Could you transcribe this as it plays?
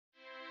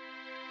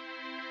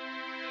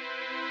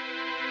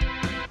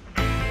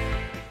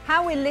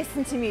How we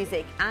listen to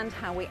music and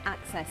how we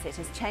access it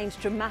has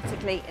changed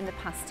dramatically in the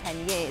past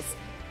 10 years.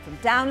 From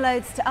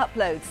downloads to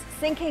uploads,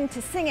 syncing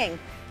to singing,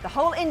 the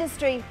whole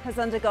industry has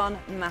undergone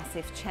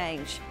massive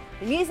change.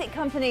 The music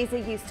companies are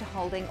used to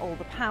holding all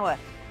the power,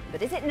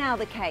 but is it now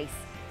the case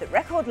that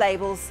record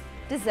labels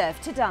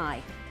deserve to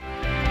die?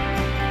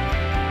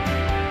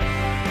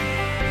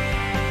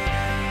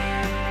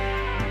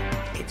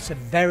 It's a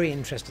very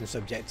interesting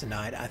subject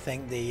tonight. I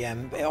think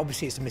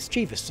obviously it's a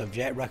mischievous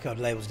subject, record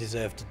labels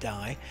deserve to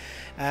die,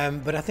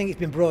 but I think it's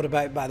been brought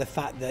about by the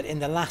fact that in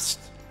the last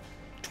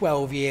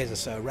 12 years or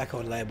so,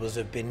 record labels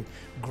have been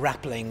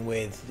grappling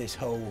with this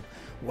whole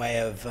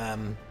way of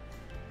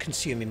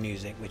consuming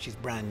music, which is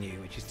brand new,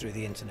 which is through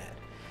the internet.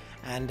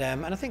 And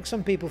I think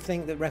some people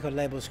think that record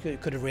labels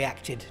could have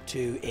reacted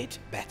to it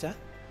better.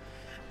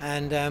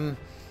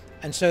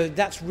 And so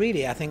that's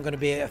really, I think, going to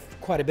be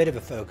quite a bit of a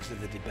focus of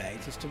the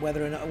debate as to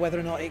whether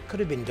or not it could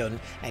have been done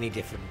any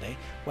differently,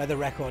 whether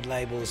record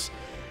labels,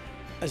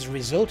 as a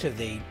result of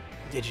the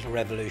digital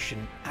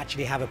revolution,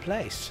 actually have a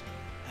place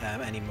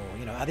anymore.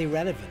 You know, are they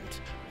relevant?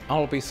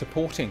 I'll be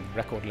supporting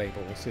record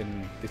labels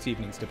in this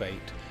evening's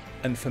debate,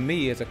 and for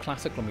me as a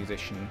classical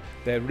musician,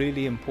 they're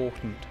really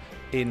important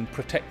in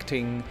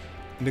protecting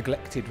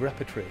neglected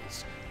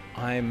repertories.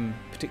 I'm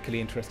particularly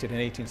interested in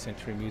 18th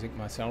century music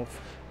myself,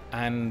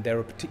 and there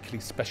are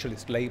particularly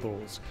specialist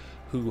labels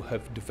who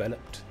have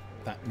developed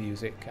that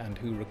music and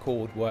who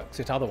record works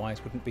that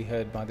otherwise wouldn't be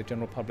heard by the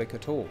general public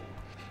at all.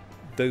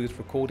 Those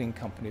recording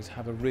companies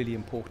have a really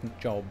important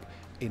job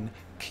in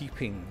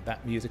keeping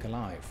that music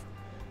alive.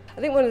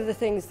 I think one of the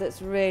things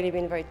that's really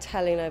been very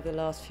telling over the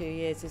last few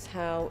years is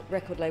how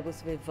record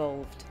labels have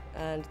evolved,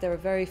 and there are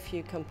very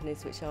few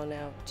companies which are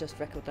now just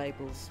record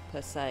labels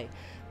per se.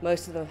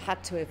 Most of them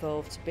had to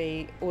evolve to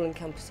be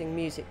all-encompassing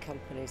music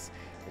companies.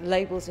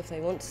 Labels, if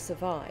they want to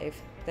survive,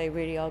 they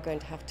really are going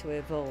to have to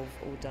evolve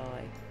or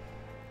die.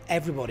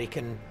 Everybody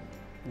can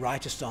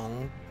write a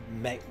song,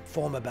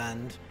 form a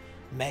band,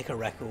 make a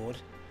record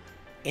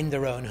in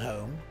their own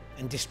home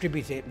and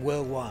distribute it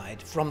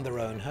worldwide from their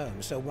own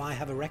home. So why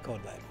have a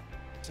record label?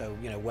 So,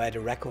 you know, where do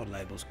record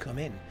labels come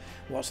in?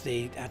 What's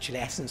the actual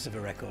essence of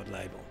a record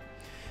label?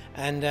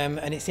 And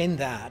it's in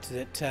that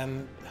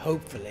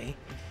hopefully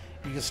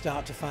you'll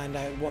start to find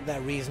out what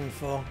their reason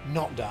for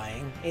not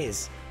dying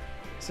is.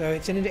 So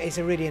it's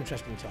a really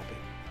interesting topic.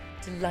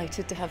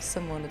 Delighted to have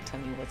someone of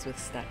Tony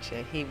Wadsworth's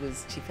stature. He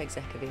was Chief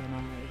Exec of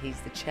EMI, he's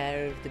the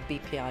chair of the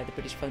BPI, the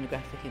British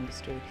Phonographic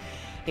Industry.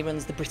 He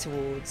runs the Brit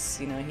Awards,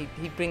 you know,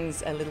 he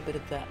brings a little bit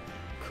of that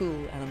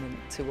cool element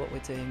to what we're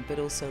doing, but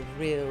also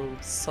real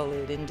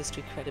solid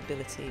industry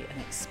credibility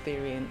and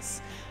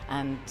experience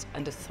and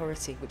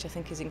authority, which I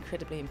think is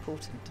incredibly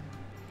important.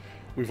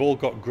 We've all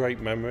got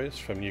great memories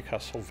from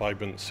Newcastle,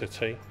 vibrant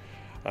city,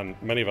 and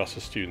many of us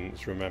as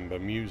students remember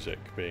music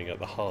being at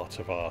the heart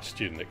of our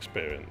student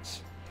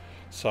experience.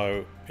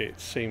 So it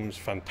seems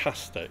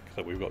fantastic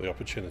that we've got the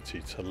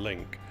opportunity to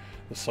link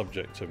the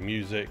subject of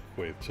music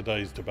with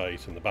today's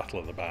debate and the battle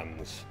of the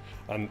bands,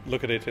 and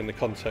look at it in the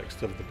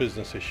context of the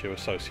business issue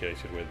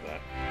associated with that.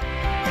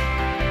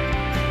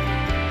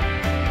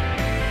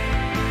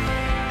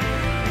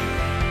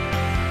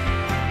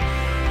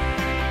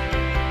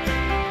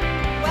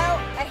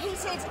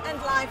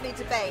 Lively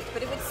debate,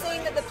 but it would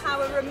seem that the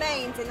power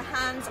remains in the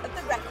hands of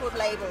the record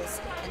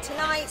labels. And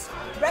tonight,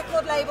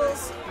 record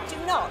labels do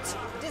not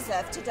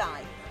deserve to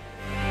die.